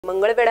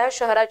मंगळवेढा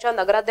शहराच्या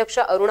नगराध्यक्ष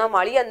अरुणा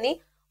माळी यांनी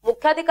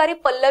मुख्याधिकारी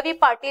पल्लवी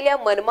पाटील या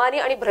मनमानी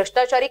आणि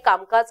भ्रष्टाचारी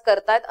कामकाज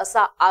करतायत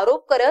असा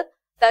आरोप करत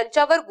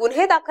त्यांच्यावर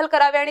गुन्हे दाखल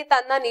करावे आणि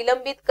त्यांना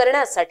निलंबित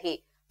करण्यासाठी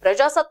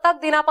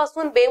प्रजासत्ताक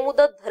दिनापासून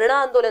बेमुदत धरणं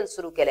आंदोलन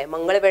सुरू केलंय।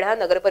 मंगळवेढा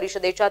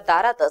नगरपरिषदेच्या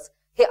दारातच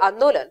हे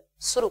आंदोलन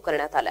सुरू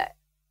करण्यात आलंय।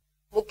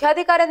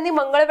 मुख्याधिकाऱ्यांनी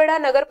मंगळवेढा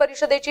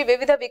नगरपरिषदेची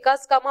विविध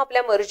विकास कामं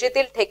आपल्या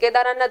मर्जीतील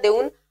ठेकेदारांना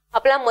देऊन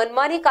आपला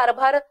मनमानी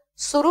कारभार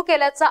सुरू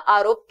केल्याचा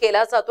आरोप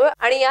केला जातोय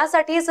आणि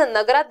यासाठीच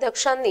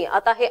नगराध्यक्षांनी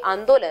आता हे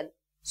आंदोलन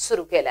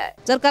सुरू केलं आहे।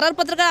 जर करार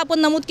पत्रकात आपण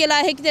नमूद केलं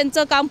आहे की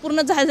त्यांचं काम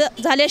पूर्ण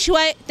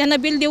झाल्याशिवाय त्यांना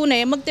बिल देऊ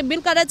नये, मग ते बिल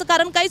काढायचं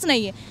कारण काहीच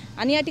नाहीये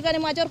आणि या ठिकाणी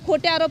माझ्यावर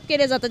खोटे आरोप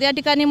केले जातात। या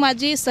ठिकाणी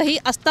माझी सही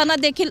असताना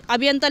देखील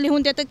अभियंता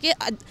लिहून देतात की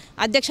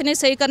अध्यक्षाने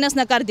सही करण्यास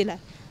नकार दिला।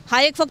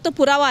 हा एक फक्त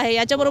पुरावा आहे।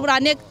 याच्याबरोबर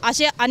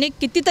अनेक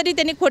कितीतरी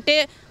त्यांनी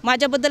खोटे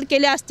माझ्याबद्दल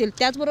केले असतील।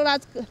 त्याचबरोबर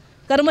आज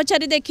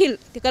कर्मचारी देखील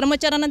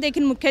कर्मचाऱ्यांना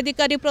देखील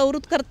मुख्याधिकारी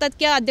प्रवृत्त करतात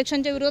की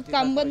अध्यक्षांच्या विरोधात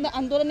कामबंद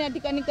आंदोलन या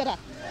ठिकाणी करा।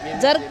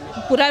 जर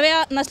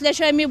पुराव्या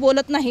नसल्याशिवाय मी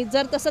बोलत नाही।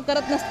 जर तसं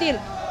करत नसतील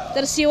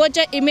तर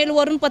सीओच्या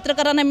ईमेलवरून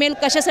पत्रकारांना मेल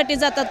कशासाठी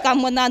जातात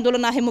कामबंद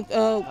आंदोलन आहे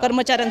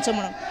कर्मचाऱ्यांचं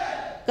म्हणून।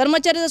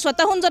 कर्मचारी जर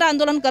स्वतःहून जर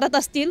आंदोलन करत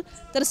असतील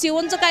तर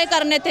सीओचं काय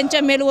कारण आहे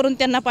त्यांच्या मेलवरून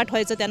त्यांना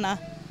पाठवायचं त्यांना।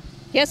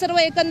 हे सर्व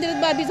एकंदरीत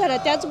बाबी झाल्या।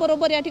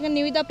 त्याचबरोबर या ठिकाणी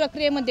निविदा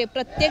प्रक्रियेमध्ये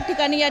प्रत्येक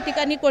ठिकाणी या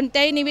ठिकाणी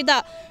कोणत्याही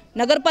निविदा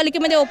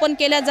नगरपालिकेमध्ये ओपन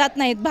केल्या जात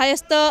नाहीत।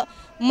 बाह्यस्थ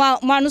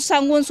माणूस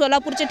सांगून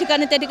सोलापूरच्या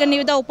ठिकाणी त्या ठिकाणी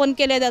निविदा ओपन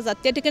केल्या जातात।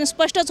 त्या ठिकाणी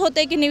स्पष्टच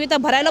होते की निविदा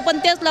भरायला पण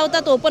तेच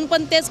लावतात, ओपन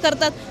पण तेच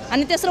करतात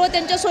आणि ते सर्व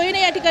त्यांच्या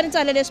सोयीने या ठिकाणी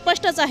चाललेले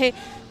स्पष्टच आहे।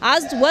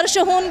 आज वर्ष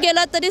होऊन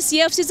गेला तरी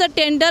सीएफसीचं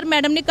टेंडर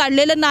मॅडमनी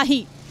काढलेलं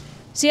नाही।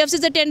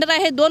 सीएफसीचं टेंडर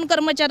आहे 2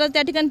 कर्मचारी,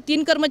 त्या ठिकाणी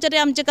 3 कर्मचारी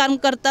आमचे काम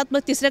करतात। मग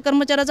तिसऱ्या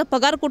कर्मचाऱ्याचा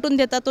पगार कुठून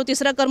देतात? तो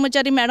तिसरा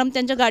कर्मचारी मॅडम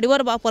त्यांच्या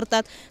गाडीवर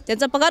वापरतात,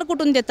 त्यांचा पगार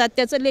कुठून देतात?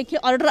 त्याचं लेखी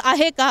ऑर्डर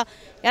आहे का?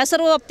 या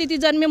सर्व बाबतीत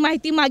जर मी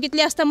माहिती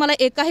मागितली असता मला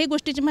एकाही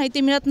गोष्टीची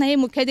माहिती मिळत नाही।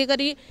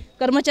 मुख्याधिकारी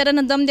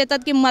कर्मचाऱ्यांना दम देतात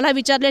की मला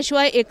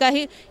विचारल्याशिवाय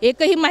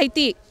एकही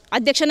माहिती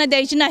अध्यक्षांना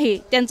द्यायची नाही।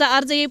 त्यांचा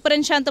अर्ज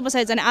येईपर्यंत शांत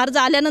बसायचा नाही। अर्ज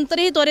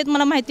आल्यानंतरही त्वरित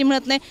मला माहिती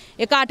मिळत नाही,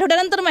 एका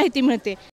आठवड्यानंतर माहिती मिळते।